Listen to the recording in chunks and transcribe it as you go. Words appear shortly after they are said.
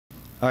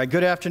All right,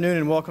 good afternoon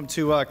and welcome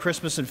to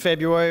Christmas in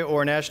February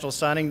or National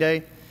Signing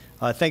Day.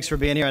 Thanks for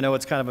being here. I know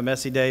it's kind of a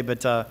messy day,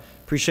 but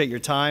appreciate your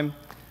time.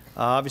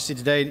 Obviously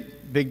today,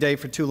 big day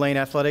for Tulane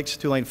athletics,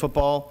 Tulane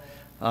football.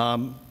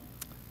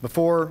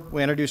 Before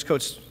we introduce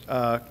Coach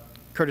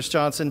Curtis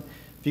Johnson,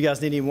 if you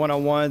guys need any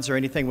one-on-ones or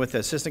anything with the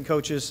assistant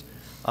coaches,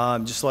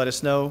 just let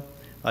us know.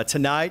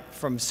 Tonight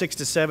from 6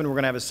 to 7, we're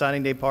going to have a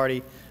signing day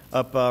party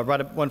up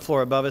right up one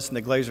floor above us in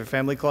the Glazer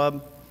Family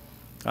Club.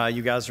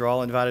 You guys are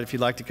all invited if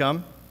you'd like to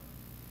come.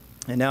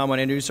 And now I'm going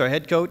to introduce our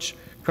head coach,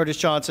 Curtis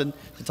Johnson,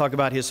 to talk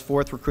about his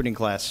 4th recruiting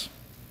class.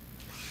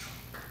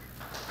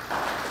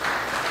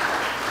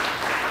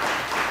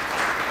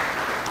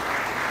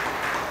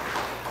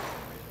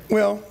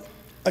 Well,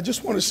 I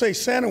just want to say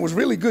Santa was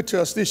really good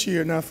to us this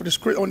year. Now,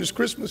 on this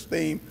Christmas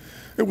theme,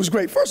 it was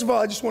great. First of all,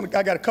 I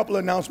got a couple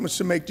of announcements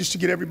to make just to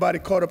get everybody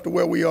caught up to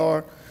where we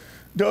are.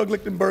 Doug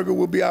Lichtenberger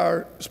will be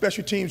our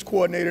special teams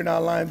coordinator and our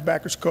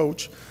linebackers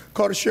coach.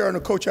 Carter Sharon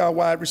will coach our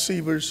wide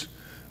receivers.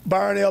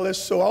 Byron Ellis.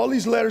 So all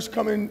these letters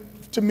coming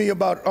to me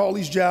about all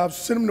these jobs,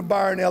 send them to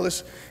Byron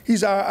Ellis.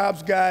 He's our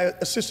ops guy,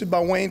 assisted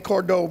by Wayne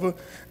Cordova.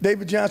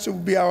 David Johnson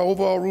will be our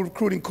overall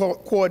recruiting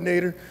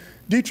coordinator.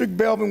 Dietrich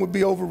Belvin would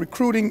be over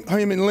recruiting,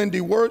 him and Lindy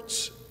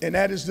Wirtz, and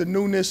that is the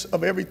newness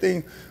of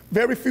everything.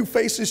 Very few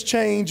faces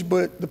change,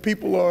 but the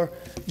people are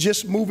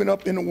just moving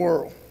up in the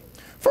world.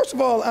 First of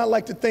all, I'd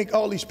like to thank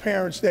all these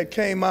parents that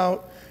came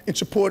out and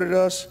supported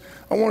us.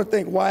 I want to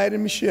thank Wyatt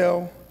and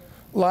Michelle,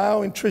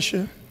 Lyle and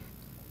Tricia,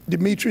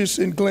 Demetrius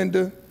and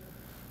Glenda,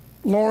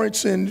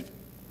 Lawrence and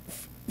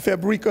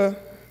Fabrica,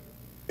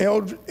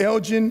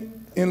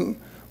 Elgin and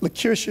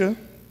Lakeisha,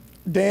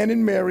 Dan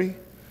and Mary,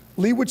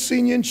 Leewood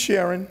Sr. and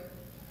Sharon,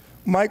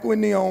 Michael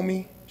and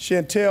Naomi,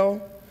 Chantel,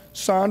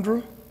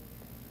 Sandra,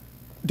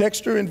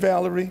 Dexter and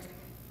Valerie,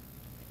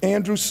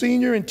 Andrew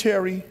Sr. and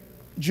Terry,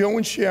 Joe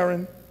and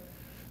Sharon,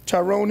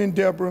 Tyrone and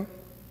Deborah,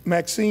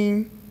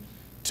 Maxine,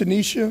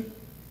 Tanisha,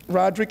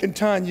 Roderick and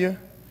Tanya,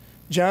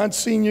 John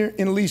Sr.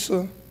 and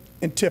Lisa,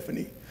 and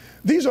Tiffany.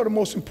 These are the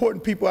most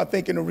important people, I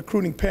think, in the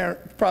recruiting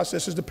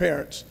process is the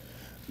parents.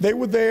 They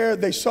were there,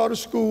 they saw the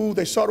school,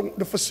 they saw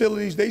the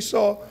facilities, they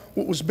saw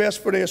what was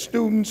best for their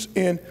students,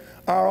 and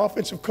our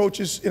offensive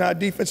coaches and our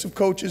defensive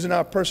coaches and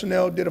our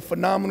personnel did a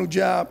phenomenal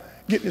job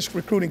getting this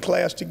recruiting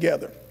class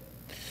together.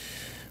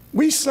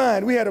 We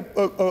had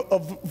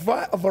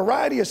a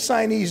variety of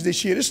signees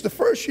this year. This is the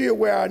first year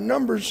where our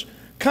numbers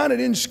kind of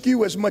didn't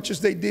skew as much as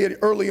they did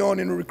early on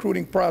in the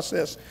recruiting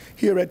process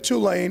here at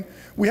Tulane.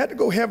 We had to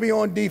go heavy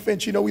on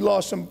defense. You know, we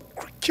lost some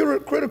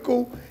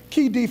critical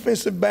key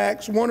defensive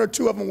backs. 1 or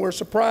 2 of them were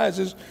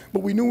surprises,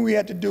 but we knew we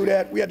had to do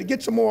that. We had to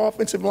get some more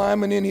offensive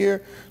linemen in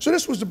here. So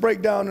this was the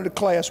breakdown of the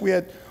class. We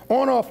had,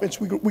 on offense,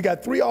 we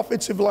got 3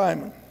 offensive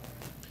linemen,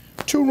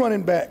 2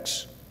 running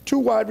backs, 2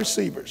 wide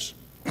receivers.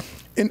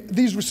 And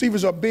these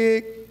receivers are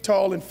big,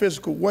 tall, and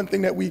physical, one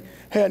thing that we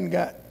hadn't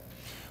got.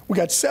 We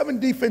got 7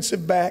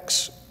 defensive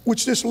backs,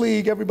 which this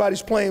league,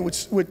 everybody's playing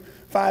with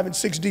 5 and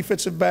 6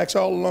 defensive backs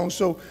all along.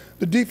 So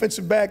the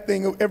defensive back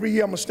thing, every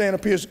year I'm going to stand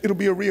up here, it'll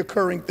be a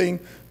reoccurring thing.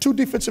 2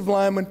 defensive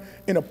linemen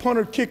and a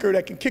punter kicker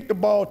that can kick the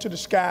ball to the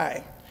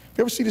sky. If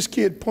you ever see this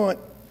kid punt,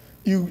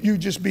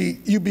 you'd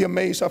be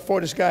amazed how far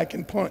this guy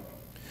can punt.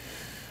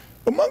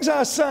 Amongst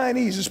our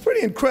signees, it's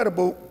pretty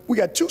incredible. We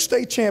got 2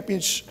 state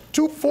champions,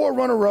 4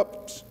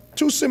 runner-ups,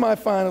 2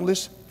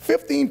 semifinalists,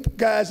 15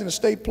 guys in the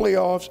state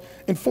playoffs,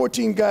 and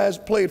 14 guys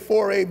played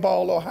 4A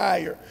ball or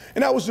higher.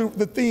 And that was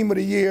the theme of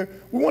the year.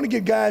 We want to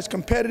get guys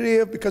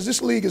competitive because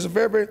this league is a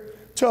very, very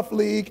tough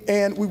league,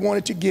 and we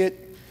wanted to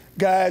get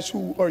guys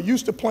who are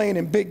used to playing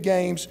in big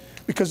games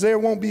because there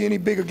won't be any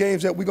bigger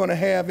games that we're going to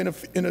have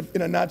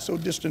in a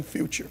not-so-distant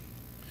future.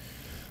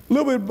 A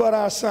little bit about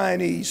our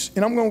signees,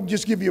 and I'm going to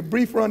just give you a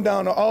brief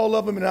rundown of all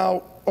of them, and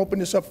I'll open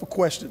this up for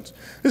questions.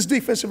 This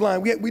defensive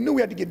line, we knew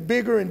we had to get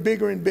bigger and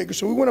bigger and bigger,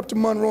 so we went up to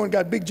Monroe and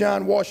got Big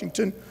John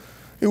Washington,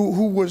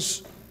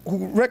 whose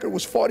record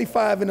was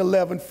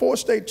 45-11, 4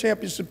 state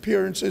championship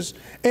appearances,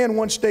 and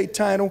 1 state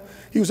title.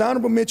 He was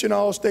honorable mention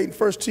All-State and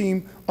first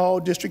team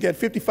All-District, had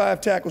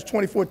 55 tackles,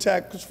 24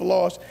 tackles for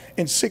loss,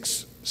 and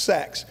 6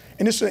 sacks.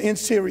 And this is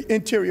an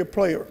interior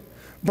player.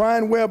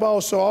 Brian Webb,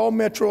 also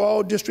All-Metro,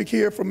 All-District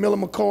here from Miller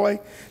McCoy,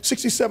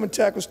 67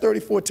 tackles,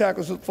 34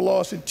 tackles for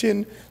loss, and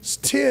 10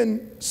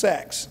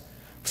 sacks,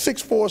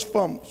 6 forced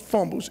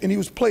fumbles, and he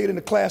was played in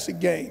a classic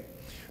game.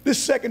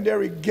 This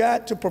secondary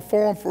got to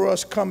perform for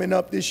us coming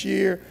up this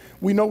year.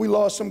 We know we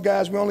lost some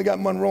guys. We only got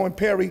Monroe and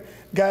Perry,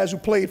 guys who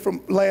played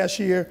from last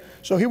year.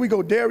 So here we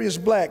go. Darius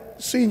Black,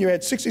 senior,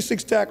 had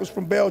 66 tackles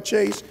from Bell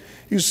Chase.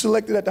 He was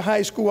selected at the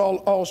high school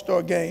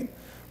All-Star game.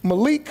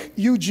 Malik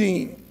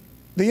Eugene,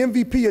 the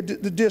MVP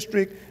of the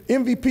district,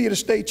 MVP of the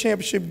state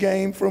championship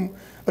game from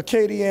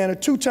Acadiana,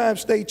 2-time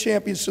state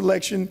champion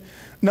selection,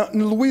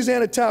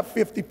 Louisiana top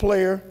 50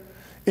 player,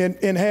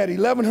 and had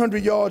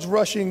 1,100 yards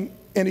rushing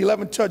and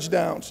 11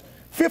 touchdowns,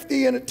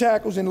 50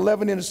 tackles and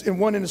 1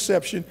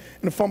 interception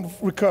and a fumble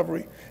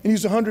recovery. And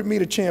he's a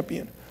 100-meter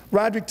champion.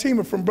 Roderick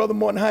Teemer from Brother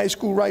Morton High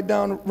School right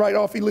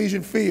off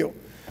Elysian Field.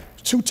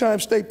 two-time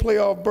state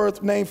playoff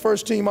berth, named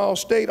first team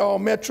All-State,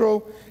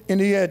 All-Metro, and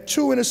he had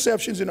 2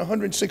 interceptions and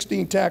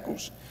 116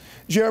 tackles.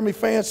 Jeremy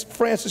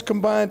Francis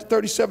combined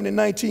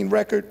 37-19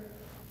 record,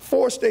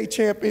 4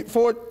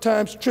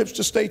 times trips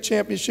to state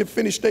championship,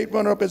 finished state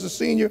runner-up as a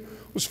senior,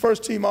 was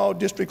first team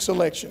All-District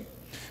selection.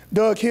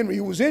 Doug Henry,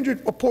 who was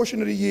injured a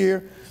portion of the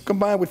year,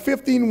 combined with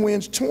 15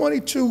 wins,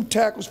 22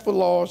 tackles for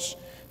loss,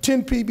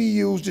 10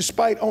 PBUs,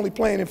 despite only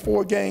playing in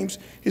 4 games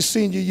his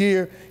senior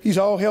year. He's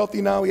all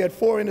healthy now. He had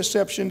 4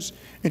 interceptions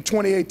and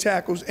 28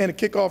 tackles and a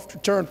kickoff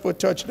return for a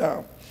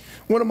touchdown.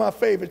 One of my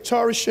favorites,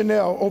 Taurus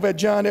Chanel over at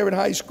John Ehret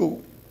High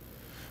School.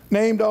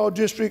 Named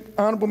All-District,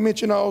 honorable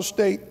mention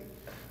All-State,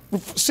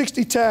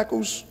 60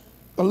 tackles,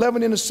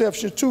 11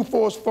 interceptions, 2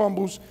 forced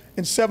fumbles,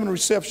 and 7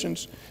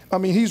 receptions. I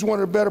mean, he's one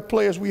of the better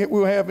players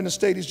we'll have in the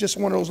state. He's just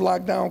one of those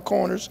lockdown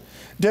corners.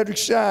 Dedrick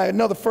Shy,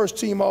 another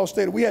first-team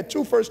All-Stater. We had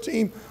 2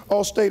 first-team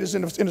All-Staters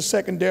in the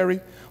secondary,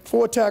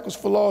 4 tackles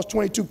for loss,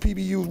 22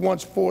 PBUs, 1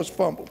 forced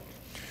fumble.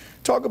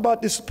 Talk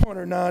about this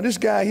punter now. This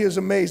guy here is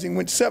amazing.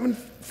 Went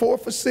 4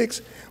 for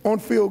 6 on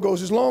field goals.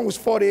 His long was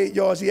 48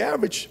 yards. He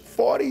averaged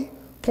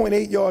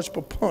 40.8 yards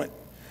per punt,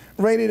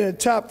 rated in the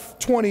top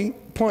 20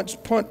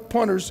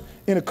 punters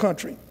in the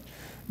country.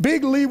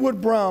 Big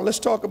Leewood Brown, let's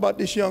talk about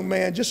this young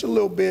man just a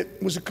little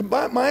bit. Was a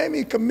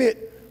Miami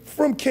commit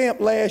from camp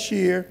last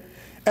year.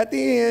 At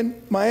the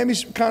end,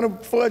 Miami's kind of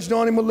fudged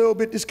on him a little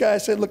bit. This guy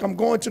said, look, I'm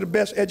going to the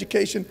best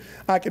education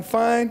I can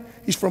find.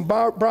 He's from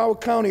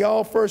Broward County,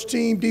 all first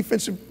team,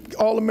 defensive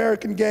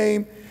All-American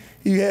game.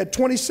 He had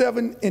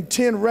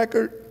 27-10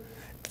 record,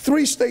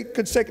 3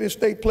 consecutive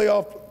state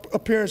playoff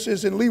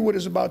appearances, and Leewood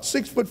is about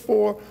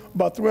 6'4",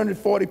 about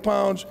 340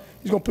 pounds.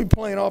 He's going to be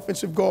playing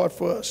offensive guard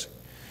for us.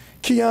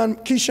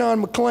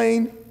 Keyshawn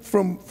McClain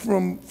from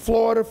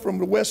Florida, from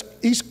the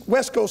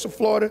west coast of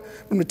Florida,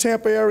 from the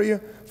Tampa area,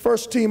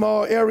 first team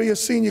all-area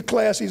senior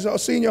class. He's a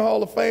senior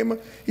Hall of Famer.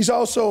 He's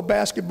also a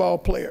basketball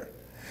player.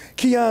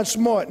 Keon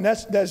Smart, and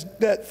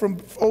that's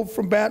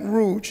from Baton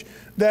Rouge.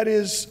 That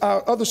is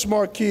our other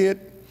smart kid.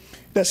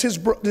 That's his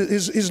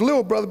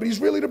little brother, but he's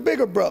really the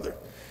bigger brother.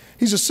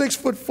 He's a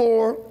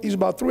 6'4", he's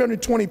about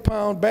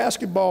 320-pound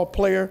basketball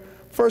player,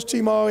 first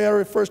team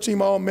all-area, first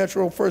team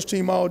all-metro, first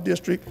team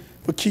all-district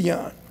for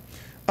Keon.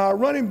 Our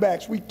running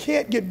backs, we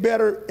can't get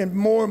better and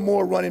more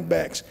running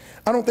backs.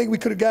 I don't think we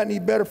could have gotten any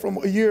better from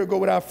a year ago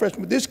with our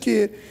freshman, but this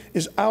kid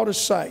is out of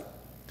sight.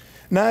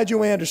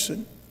 Nigel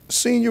Anderson,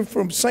 senior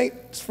from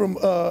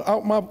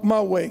out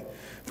my way,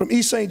 from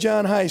East St.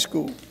 John High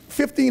School,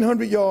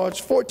 1,500 yards,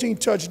 14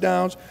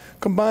 touchdowns,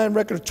 combined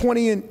record of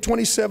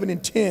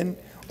 27-10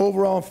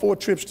 overall on 4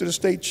 trips to the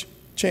state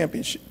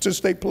championship, to the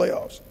state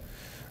playoffs.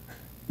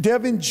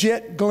 Devin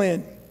Jet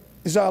Glenn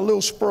is our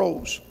little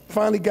Sproles.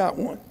 Finally got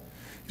one.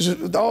 He's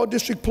an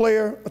all-district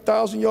player,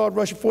 1,000-yard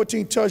rusher,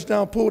 14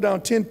 touchdowns, pulled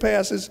down 10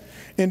 passes,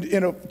 and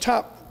a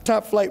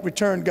top-flight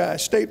return guy,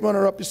 state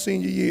runner-up his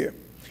senior year.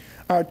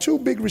 Our 2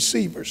 big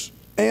receivers,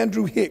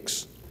 Andrew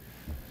Hicks,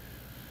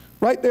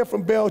 right there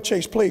from Bell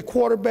Chase, played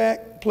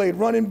quarterback, played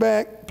running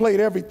back, played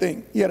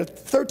everything. He had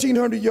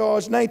 1,300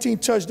 yards, 19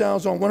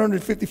 touchdowns on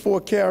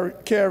 154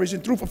 carries,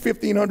 and threw for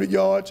 1,500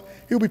 yards.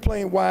 He'll be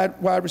playing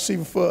wide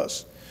receiver for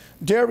us.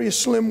 Darius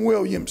Slim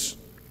Williams,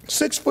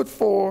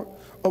 6'4",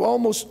 of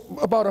almost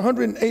about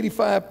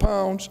 185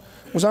 pounds,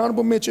 was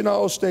honorable mention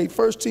All-State,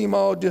 first team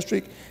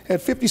All-District, had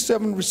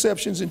 57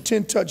 receptions and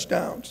 10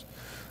 touchdowns.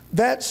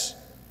 That's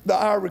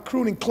our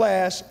recruiting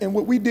class, and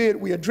what we did,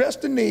 we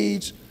addressed the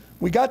needs,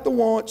 we got the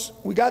wants,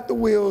 we got the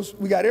wills,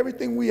 we got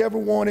everything we ever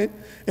wanted,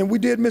 and we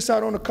did miss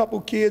out on a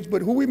couple kids,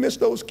 but who we missed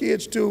those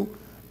kids to,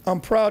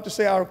 I'm proud to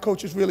say our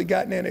coaches really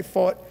got in there and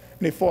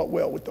they fought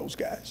well with those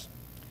guys.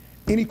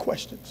 Any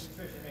questions?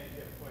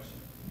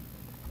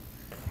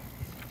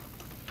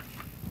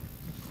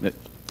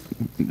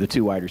 The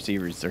 2 wide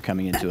receivers are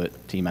coming into a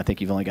team. I think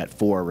you've only got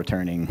 4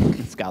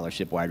 returning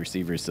scholarship wide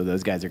receivers, so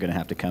those guys are going to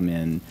have to come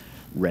in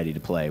ready to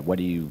play. What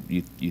do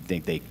you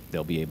think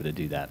they'll be able to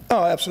do that?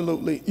 Oh,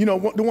 absolutely. You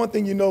know, the one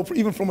thing you know,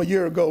 even from a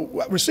year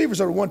ago,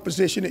 receivers are the one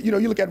position. You know,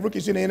 you look at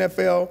rookies in the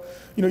NFL.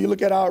 You know, you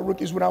look at our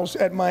rookies. When I was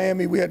at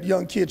Miami, we had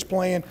young kids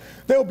playing.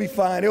 They'll be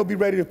fine. They'll be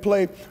ready to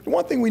play. The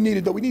one thing we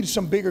needed, though, we needed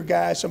some bigger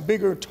guys, some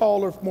bigger,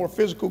 taller, more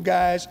physical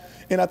guys,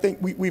 and I think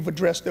we've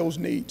addressed those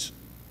needs.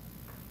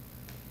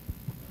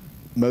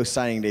 Most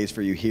signing days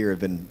for you here have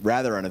been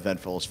rather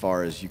uneventful as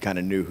far as you kind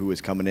of knew who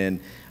was coming in.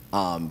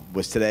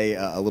 Was today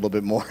a little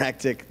bit more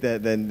hectic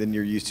than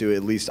you're used to,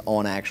 at least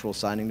on actual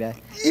signing day?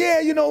 Yeah,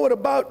 you know what,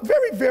 about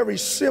very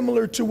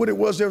similar to what it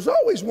was. There's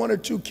always 1 or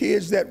 2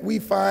 kids that we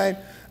find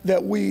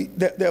that we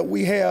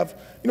have,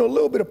 you know, a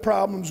little bit of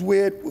problems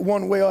with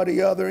one way or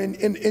the other.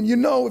 And you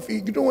know, if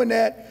you're doing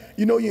that,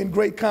 you know you're in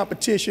great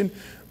competition.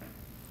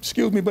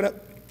 Excuse me,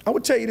 but I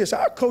would tell you this,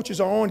 our coaches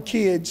are on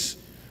kids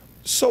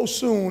so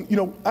soon. You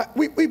know,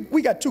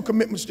 we got 2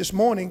 commitments this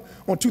morning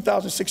on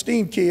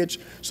 2016 kids,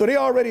 so they're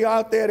already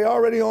out there, they're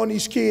already on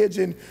these kids,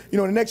 and you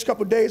know, in the next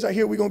couple of days I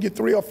hear we're gonna get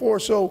 3 or 4.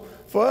 So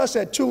for us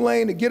at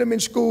Tulane to get them in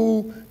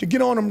school, to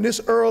get on them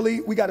this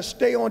early, we got to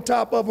stay on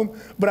top of them,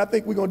 but I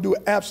think we're gonna do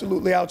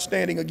absolutely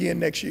outstanding again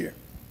next year.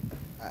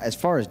 As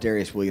far as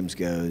Darius Williams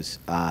goes,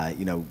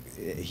 you know,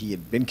 he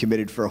had been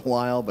committed for a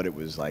while, but it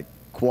was like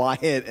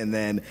quiet, and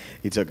then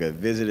he took a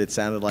visit, it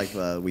sounded like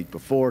the week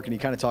before. Can you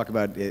kind of talk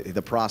about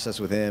the process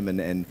with him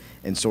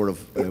and sort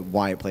of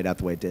why it played out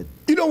the way it did?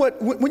 You know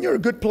what? When you're a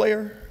good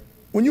player,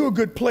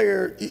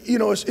 you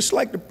know, it's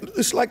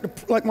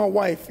like my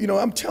wife. You know,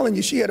 I'm telling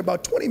you, she had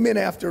about 20 men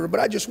after her, but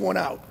I just won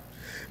out.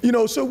 You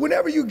know, so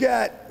whenever you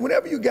got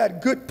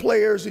good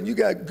players and you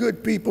got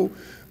good people,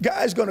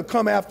 guys going to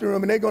come after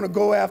them, and they're going to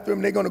go after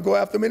them,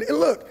 And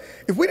look,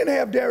 if we didn't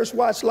have Darius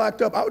Watts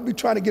locked up, I would be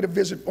trying to get a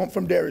visit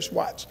from Darius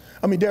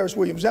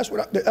Williams. That's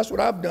what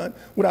I've done,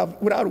 what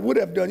I would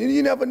have done. And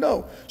you never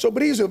know. So,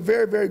 but he's a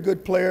very, very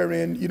good player,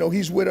 and you know,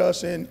 he's with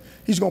us, and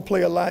he's going to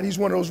play a lot. He's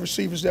one of those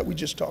receivers that we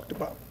just talked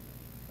about.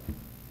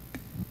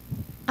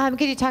 Can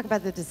you talk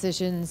about the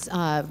decisions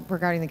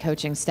regarding the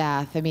coaching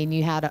staff? I mean,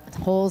 you had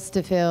holes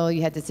to fill,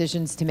 you had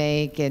decisions to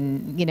make,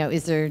 and, you know,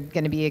 is there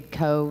going to be a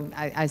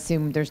I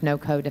assume there's no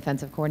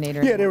co-defensive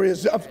coordinator? Yeah, there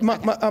is.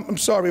 I'm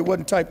sorry it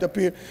wasn't typed up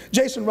here.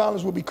 Jason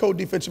Rollins will be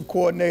co-defensive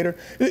coordinator.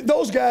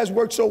 Those guys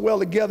work so well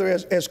together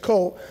as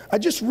co. I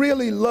just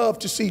really love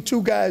to see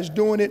two guys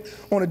doing it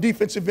on a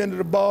defensive end of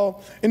the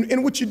ball.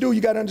 And what you do, you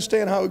got to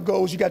understand how it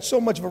goes. You got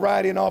so much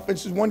variety in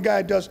offenses. One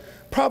guy does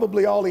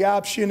probably all the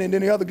option, and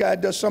then the other guy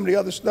does some of the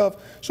other stuff.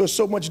 So it's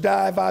so much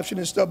dive option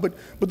and stuff. But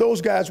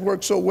those guys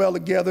work so well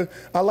together.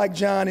 I like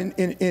John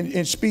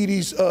and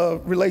Speedy's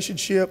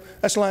relationship.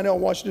 That's Lionel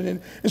Washington,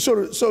 and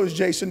so is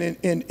Jason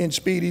and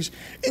Speedy's.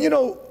 And you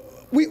know,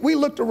 we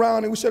looked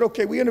around and we said,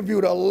 okay, we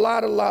interviewed a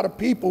lot of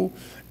people,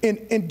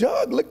 and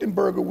Doug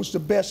Lichtenberger was the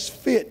best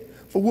fit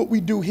for what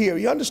we do here.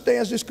 He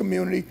understands this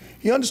community.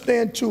 He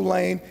understands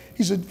Tulane.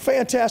 He's a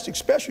fantastic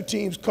special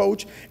teams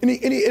coach. And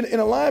in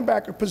a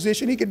linebacker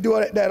position, he can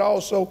do that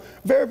also.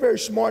 Very, very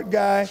smart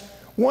guy.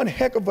 One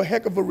heck of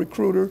a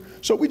recruiter.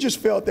 So we just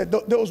felt that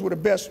those were the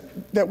best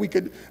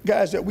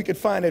guys that we could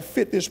find that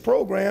fit this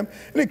program.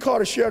 And then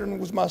Carter Sheridan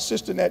was my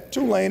assistant at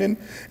Tulane. And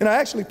I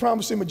actually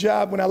promised him a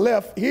job when I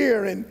left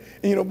here. And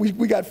you know,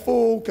 we got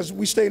full because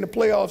we stayed in the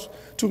playoffs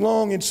too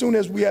long. And as soon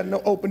as we had an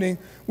opening,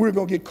 we were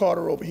going to get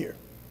Carter over here.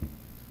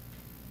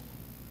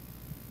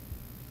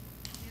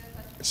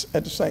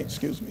 At the Saints,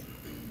 excuse me.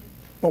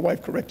 My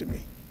wife corrected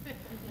me.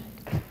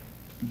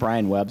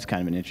 Brian Webb's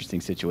kind of an interesting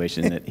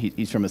situation that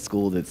he's from a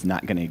school that's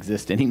not going to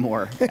exist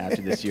anymore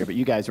after this year, but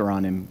you guys were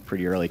on him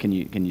pretty early. Can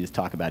you just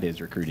talk about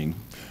his recruiting?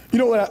 You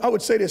know what, I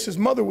would say this. His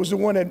mother was the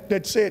one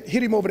that said,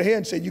 hit him over the head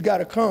and said, you got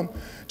to come.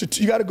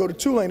 You got to go to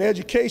Tulane.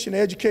 Education.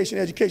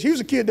 He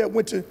was a kid that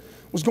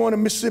was going to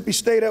Mississippi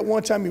State at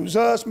one time. It was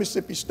us,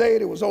 Mississippi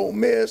State. It was Ole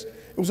Miss.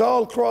 It was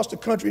all across the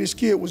country this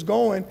kid was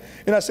going.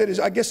 And I said,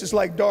 I guess it's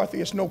like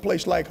Dorothy. It's no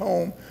place like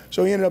home.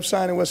 So he ended up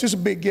signing with us. It's a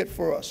big get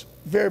for us.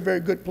 Very,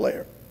 very good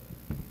player.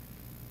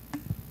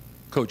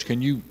 Coach,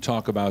 can you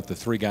talk about the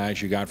three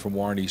guys you got from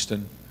Warren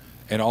Easton,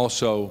 and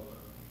also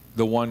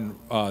the one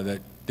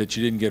that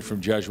you didn't get from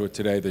Jesuit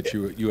today that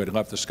you had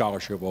left the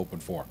scholarship open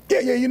for?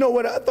 Yeah, you know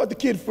what? I thought the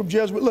kid from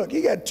Jesuit, look,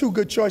 he got two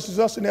good choices,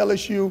 us and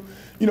LSU.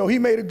 You know, he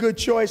made a good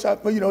choice.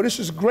 You know, this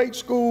is a great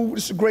school.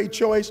 This is a great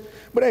choice.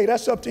 But, hey,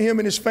 that's up to him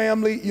and his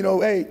family. You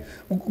know, hey,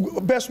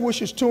 best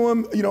wishes to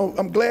him. You know,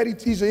 I'm glad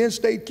he's an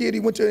in-state kid. He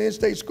went to an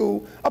in-state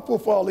school. I pull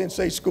for all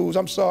in-state schools.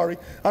 I'm sorry.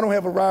 I don't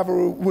have a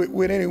rivalry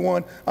with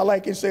anyone. I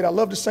like in-state. I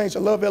love the Saints.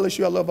 I love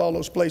LSU. I love all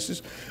those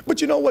places.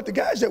 But you know what? The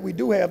guys that we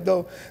do have,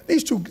 though,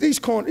 these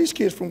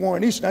kids from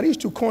Warren Easton, now these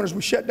two corners,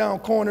 we shut down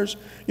corners.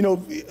 You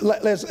know,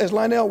 as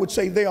Lionel would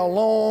say, they are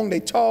long, they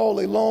tall,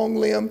 they long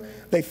limb,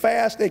 they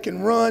fast, they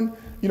can run.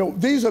 You know,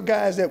 these are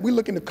guys that we're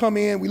looking to come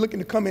in,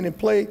 and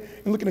play,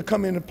 and looking to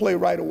come in and play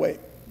right away.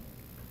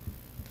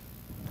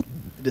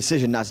 The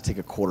decision not to take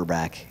a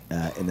quarterback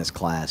in this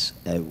class.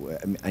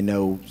 I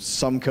know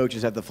some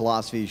coaches have the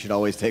philosophy you should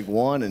always take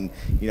one, and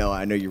you know,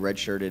 I know you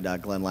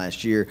redshirted Glenn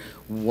last year.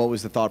 What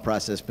was the thought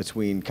process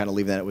between kind of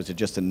leaving that? Was it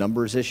just a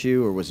numbers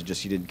issue, or was it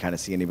just you didn't kind of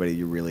see anybody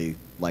you really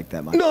liked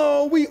that much?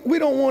 No, we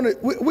don't want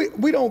to.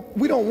 We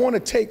don't want to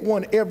take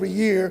one every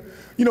year.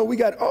 You know, we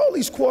got all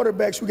these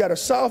quarterbacks. We got a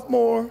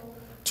sophomore,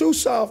 two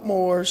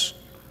sophomores,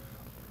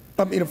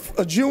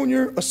 a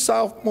junior, a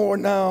sophomore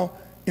now,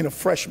 and a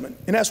freshman.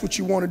 And that's what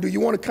you want to do. You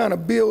want to kind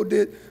of build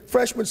it,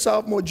 freshman,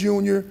 sophomore,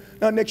 junior.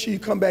 Now next year you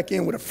come back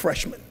in with a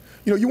freshman.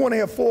 You know, you want to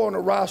have four on the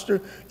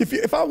roster. If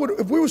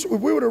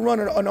we were to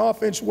run an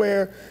offense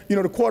where, you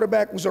know, the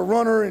quarterback was a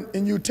runner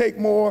and you take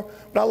more,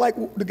 but I like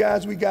the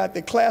guys we got.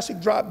 They're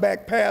classic drop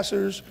back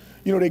passers.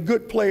 You know, they're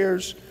good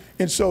players.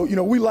 And so, you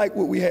know, we like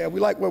what we have. We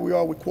like where we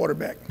are with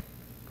quarterback.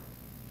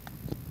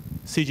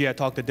 CJ, I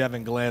talked to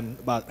Devin Glenn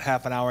about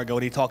half an hour ago,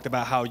 and he talked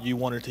about how you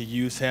wanted to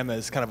use him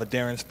as kind of a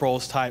Darren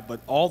Sproles type,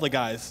 but all the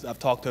guys I've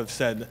talked to have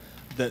said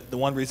that the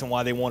one reason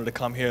why they wanted to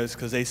come here is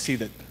because they see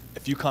that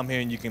if you come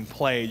here and you can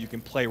play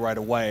right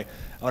away.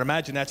 I would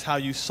imagine that's how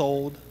you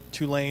sold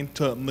Tulane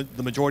to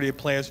the majority of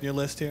players in your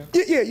list here?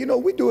 Yeah, you know,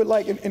 we do it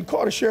like, and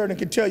Carter Sheridan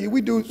can tell you,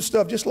 we do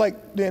stuff just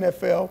like the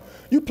NFL.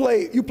 You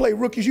play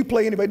rookies, you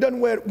play anybody. It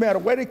doesn't matter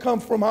where they come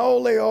from, how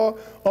old they are,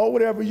 or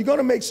whatever. You're going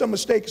to make some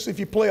mistakes if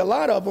you play a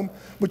lot of them,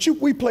 but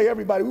we play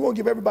everybody. We want to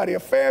give everybody a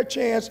fair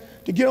chance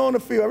to get on the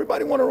field.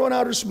 Everybody want to run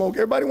out of the smoke.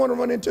 Everybody want to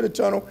run into the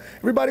tunnel.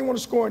 Everybody want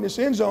to score in this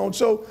end zone.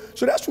 So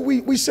that's what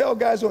we sell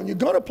guys on. You're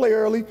going to play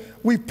early.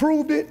 We've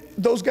proved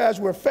it. Those guys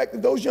were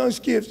effective. Those young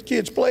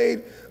kids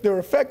played. They were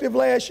effective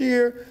last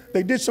year.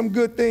 They did some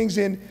good things,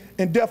 and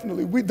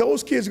definitely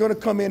those kids are going to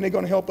come in. They're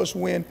going to help us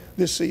win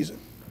this season.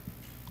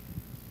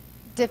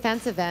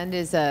 Defensive end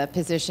is a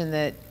position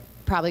that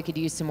probably could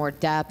use some more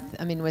depth.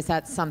 I mean, was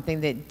that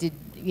something that did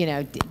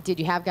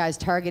you have guys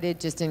targeted,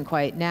 just didn't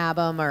quite nab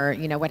them, or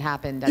what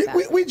happened at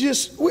that? We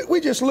just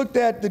looked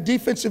at the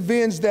defensive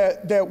ends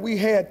that we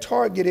had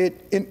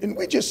targeted, and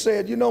we just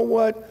said, you know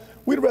what,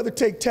 we'd rather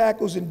take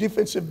tackles and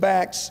defensive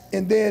backs,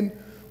 and then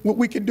what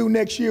we could do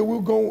next year, we'll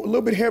go a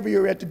little bit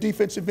heavier at the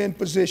defensive end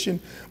position.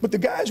 But the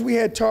guys we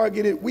had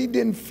targeted, we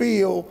didn't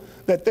feel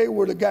that they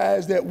were the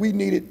guys that we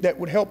needed that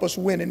would help us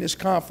win in this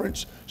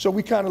conference. So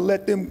we kind of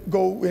let them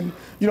go. And,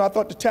 I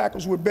thought the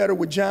tackles were better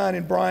with John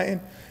and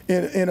Brian.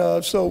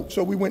 And so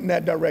we went in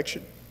that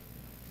direction.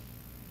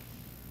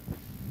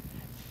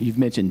 You've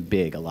mentioned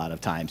big a lot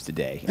of times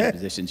today. In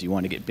positions you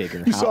want to get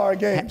bigger. You saw our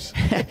games.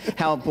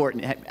 How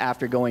important,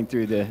 after going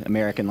through the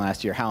American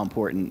last year, how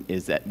important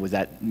is that? Was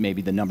that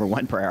maybe the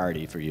 #1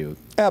 priority for you?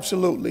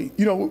 Absolutely.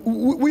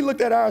 We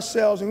looked at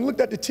ourselves and we looked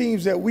at the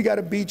teams that we got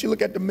to beat. You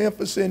look at the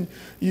Memphis and,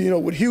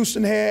 what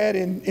Houston had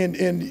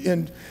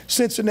and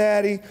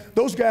Cincinnati.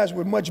 Those guys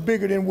were much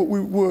bigger than what we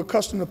were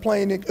accustomed to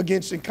playing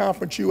against in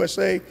Conference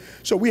USA.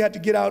 So we had to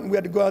get out and we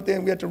had to go out there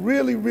and we had to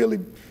really, really,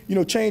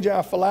 change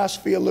our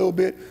philosophy a little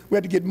bit. We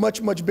had to get much,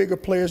 much bigger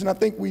players, and I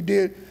think we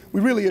did. We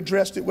really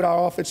addressed it with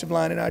our offensive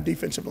line and our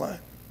defensive line.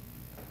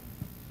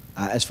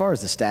 As far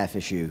as the staff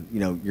issue,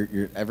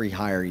 every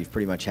hire you've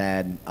pretty much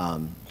had,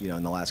 in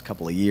the last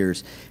couple of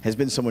years has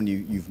been someone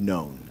you've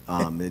known.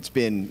 It's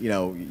been,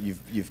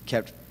 you've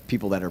kept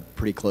people that are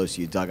pretty close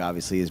to you. Doug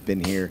obviously has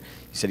been here. You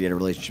said you had a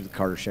relationship with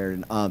Carter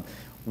Sheridan.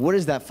 What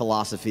is that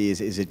philosophy?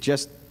 Is it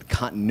just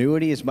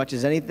continuity as much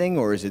as anything,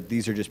 or is it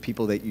these are just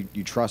people that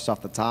you trust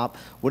off the top?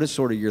 What is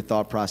sort of your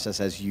thought process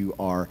as you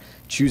are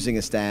choosing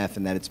a staff,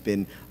 and that it's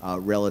been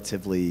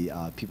relatively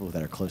people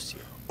that are close to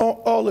you?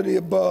 All of the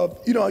above.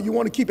 You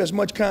want to keep as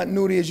much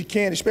continuity as you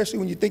can, especially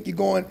when you think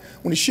when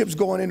the ship's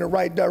going in the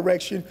right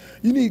direction.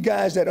 You need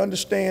guys that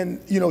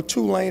understand,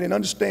 Tulane and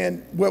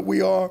understand what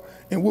we are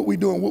and what we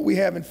do and what we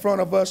have in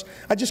front of us.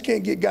 I just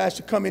can't get guys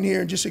to come in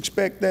here and just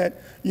expect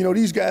that,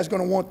 these guys are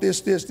going to want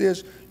this.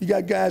 You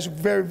got guys who are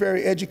very,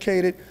 very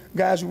educated,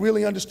 guys who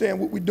really understand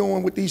what we're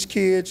doing with these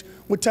kids,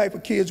 what type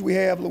of kids we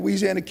have,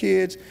 Louisiana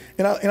kids.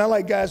 And I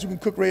like guys who can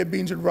cook red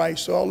beans and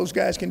rice, so all those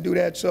guys can do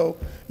that. So,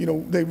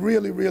 they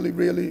really, really,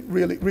 really,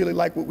 really, really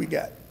like what we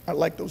got. I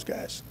like those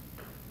guys.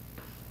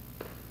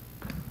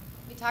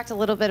 We talked a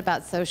little bit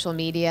about social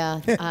media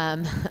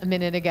a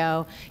minute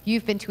ago.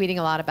 You've been tweeting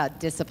a lot about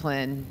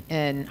discipline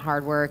and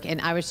hard work,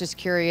 and I was just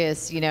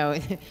curious,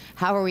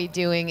 how are we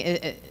doing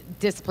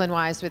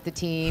discipline-wise with the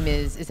team?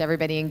 Is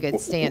everybody in good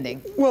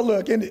standing? Well,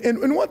 look,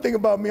 and one thing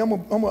about me, I'm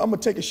gonna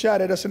take a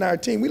shot at us and our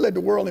team. We led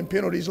the world in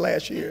penalties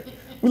last year.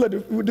 We led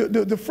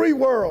the free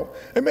world.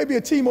 There may be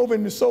a team over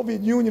in the Soviet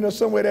Union or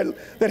somewhere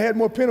that had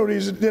more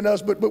penalties than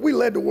us, but we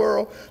led the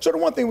world. So the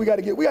one thing we got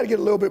to get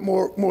a little bit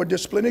more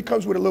discipline. It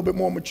comes with a little bit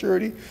more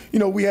maturity.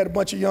 We had a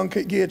bunch of young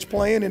kids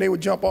playing, and they would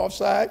jump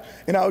offside,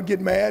 and I would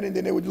get mad, and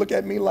then they would look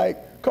at me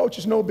like, "Coach,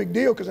 it's no big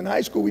deal," because in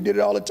high school we did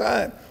it all the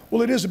time.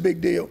 Well, it is a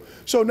big deal.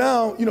 So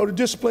now, the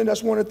discipline,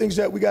 that's one of the things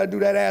that we got to do,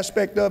 that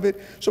aspect of it.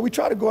 So we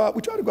try to go out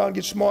and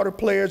get smarter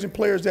players and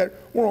players that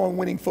were on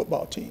winning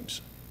football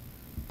teams.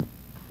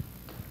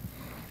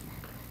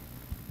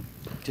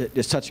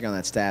 Just touching on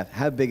that staff,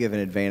 how big of an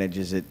advantage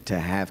is it to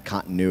have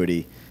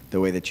continuity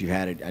the way that you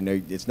had it? I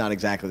know it's not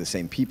exactly the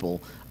same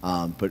people,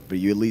 but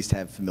you at least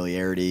have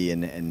familiarity,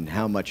 and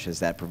how much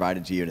has that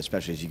provided to you, and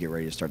especially as you get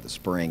ready to start the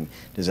spring,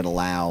 does it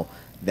allow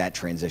that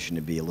transition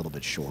to be a little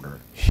bit shorter?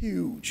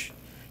 Huge.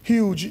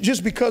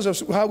 Just because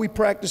of how we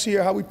practice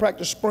here, how we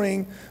practice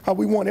spring, how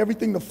we want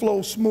everything to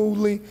flow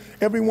smoothly.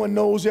 Everyone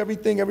knows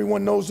everything.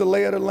 Everyone knows the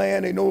lay of the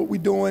land. They know what we're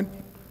doing.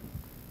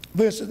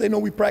 For instance, they know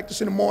we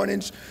practice in the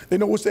mornings. They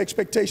know what's the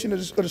expectation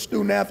of the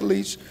student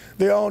athletes.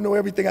 They all know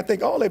everything. I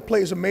think all that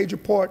plays a major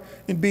part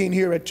in being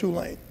here at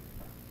Tulane.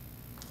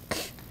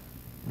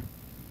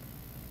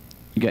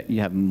 You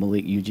have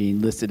Malik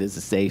Eugene listed as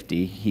a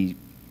safety. He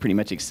pretty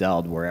much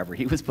excelled wherever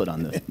he was put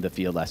on the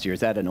field last year. Is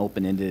that an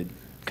open-ended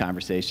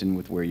conversation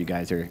with where you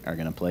guys are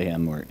going to play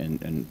him,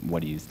 and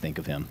what do you think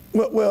of him?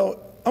 Well,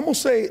 I'm going to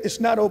say it's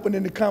not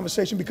open-ended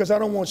conversation because I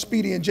don't want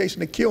Speedy and Jason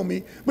to kill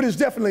me, but it's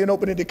definitely an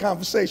open-ended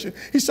conversation.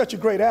 He's such a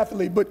great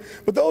athlete. But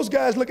those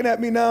guys looking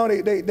at me now,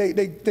 they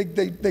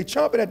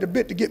chomping at the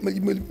bit to get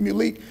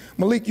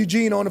Malik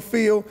Eugene on the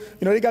field.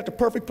 You know, they got the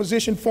perfect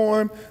position for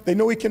him. They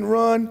know he can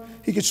run.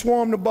 He can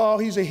swarm the ball.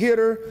 He's a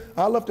hitter.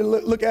 I love to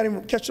look at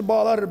him catch the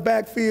ball out of the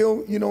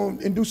backfield, you know,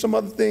 and do some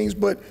other things.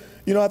 But,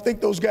 you know, I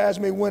think those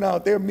guys may win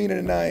out. They're meaner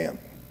than I am.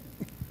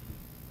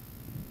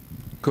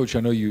 Coach,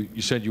 I know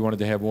you said you wanted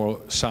to have more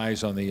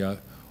size on the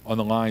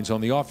lines.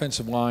 On the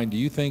offensive line, do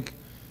you think,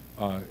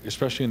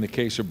 especially in the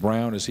case of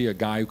Brown, is he a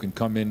guy who can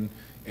come in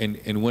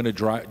and win a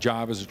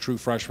job as a true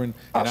freshman?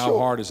 And how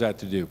hard is that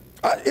to do?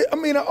 I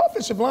mean, an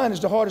offensive line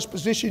is the hardest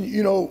position,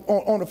 you know,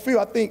 on the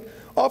field. I think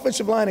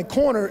offensive line and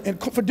corner, and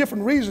for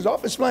different reasons.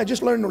 Offensive line,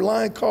 just learning the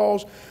line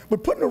calls,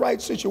 but put in the right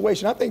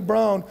situation. I think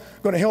Brown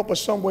going to help us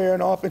somewhere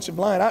in the offensive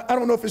line. I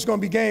don't know if it's going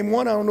to be game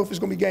 1. I don't know if it's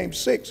going to be game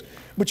 6.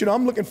 But, you know,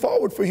 I'm looking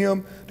forward for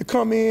him to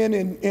come in.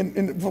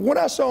 And from what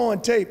I saw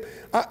on tape,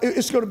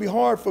 it's going to be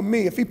hard for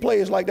me, if he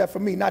plays like that for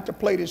me, not to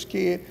play this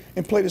kid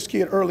and play this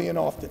kid early and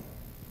often.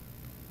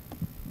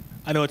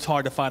 I know it's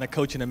hard to find a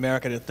coach in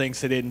America that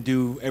thinks they didn't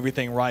do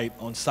everything right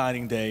on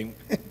signing day.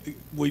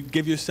 Will you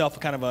give yourself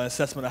kind of an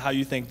assessment of how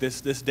you think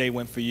this day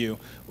went for you?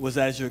 Was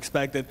that as you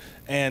expected?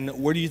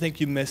 And where do you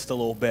think you missed a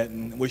little bit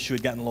and wish you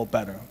had gotten a little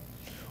better?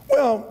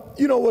 Well,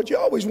 you know what? You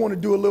always want to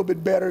do a little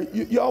bit better.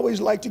 You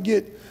always like to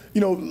get, you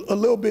know, a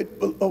little bit,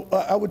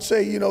 I would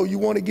say, you know, you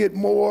want to get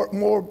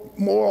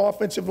more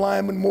offensive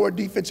linemen, more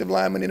defensive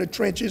linemen in the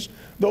trenches.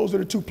 Those are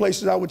the 2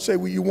 places I would say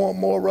where you want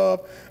more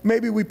of.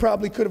 Maybe we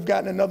probably could have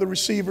gotten another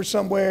receiver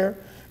somewhere.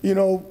 You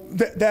know,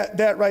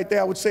 that right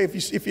there, I would say,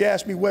 if you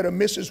ask me where the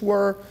misses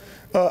were,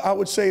 I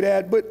would say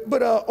that.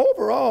 But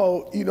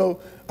overall, you know,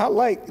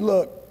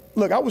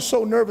 Look, I was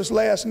so nervous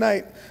last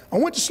night. I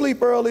went to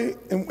sleep early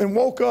and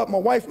woke up. My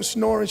wife was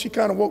snoring. She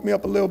kind of woke me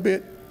up a little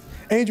bit.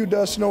 Angel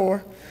does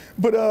snore.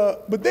 But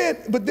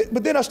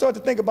then I started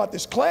to think about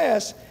this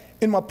class,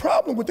 and my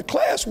problem with the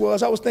class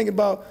was I was thinking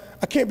about,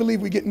 I can't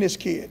believe we're getting this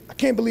kid. I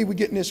can't believe we're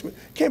getting this one.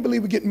 I can't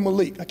believe we're getting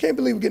Malik. I can't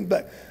believe we're getting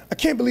Black. I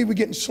can't believe we're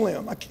getting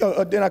Slim.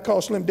 Then I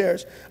call Slim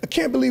Darius. I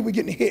can't believe we're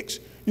getting Hicks.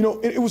 You know,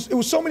 it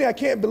was so many I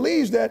can't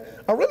believes that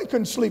I really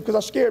couldn't sleep because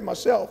I scared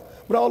myself.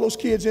 But all those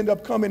kids end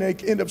up coming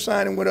and end up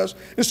signing with us.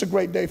 It's a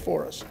great day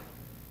for us.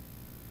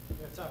 We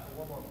have time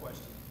for one more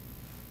question.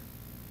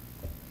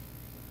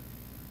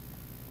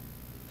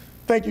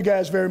 Thank you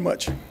guys very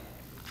much.